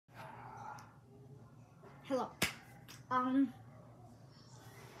Hello. Got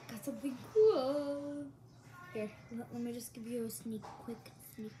something cool. Here, let me just give you a quick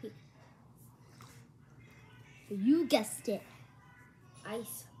sneak peek. You guessed it.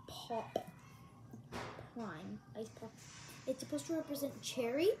 Ice Pop Prime. Ice Pop. It's supposed to represent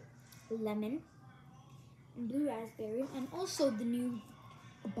cherry, lemon, and blue raspberry, and also the new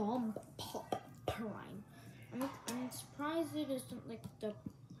Bomb Pop Prime. I'm surprised it isn't like the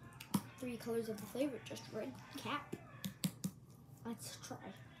 3 colors of the flavor, just red cap. Let's try.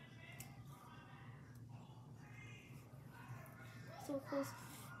 So close.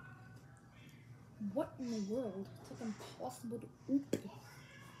 What in the world? It's like impossible to open.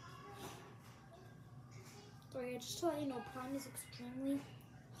 Sorry, just to let you know, Prime is extremely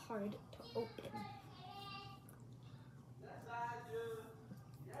hard to open.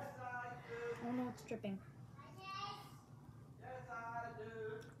 Oh no, it's dripping.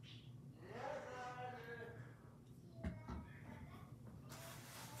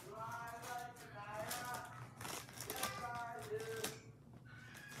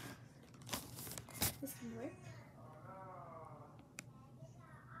 This can work.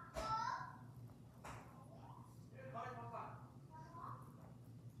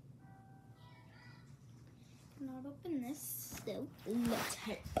 Not open this still. Let's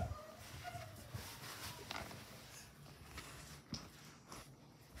hope.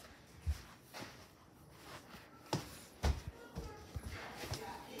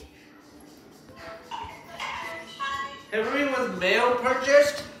 Everything was mail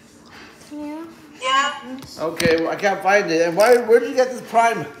purchased? Yeah. Yeah. Okay, well, I can't find it. And where did you get this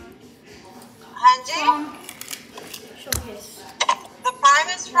Prime? Hanji? Showcase. The Prime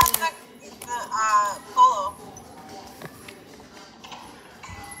is from the Polo.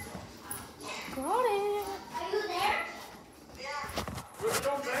 Got it. Are you there? Yeah. There's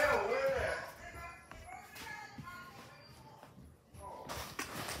no mail. Where is it?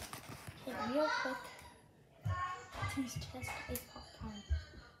 Okay, real quick. Please test Ice Pop Prime.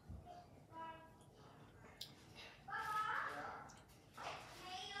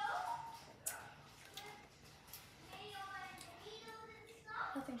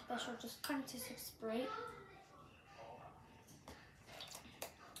 Nothing special, just kind of tastes like Sprite.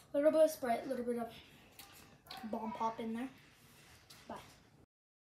 A little bit of Sprite, a little bit of Bomb Pop in there.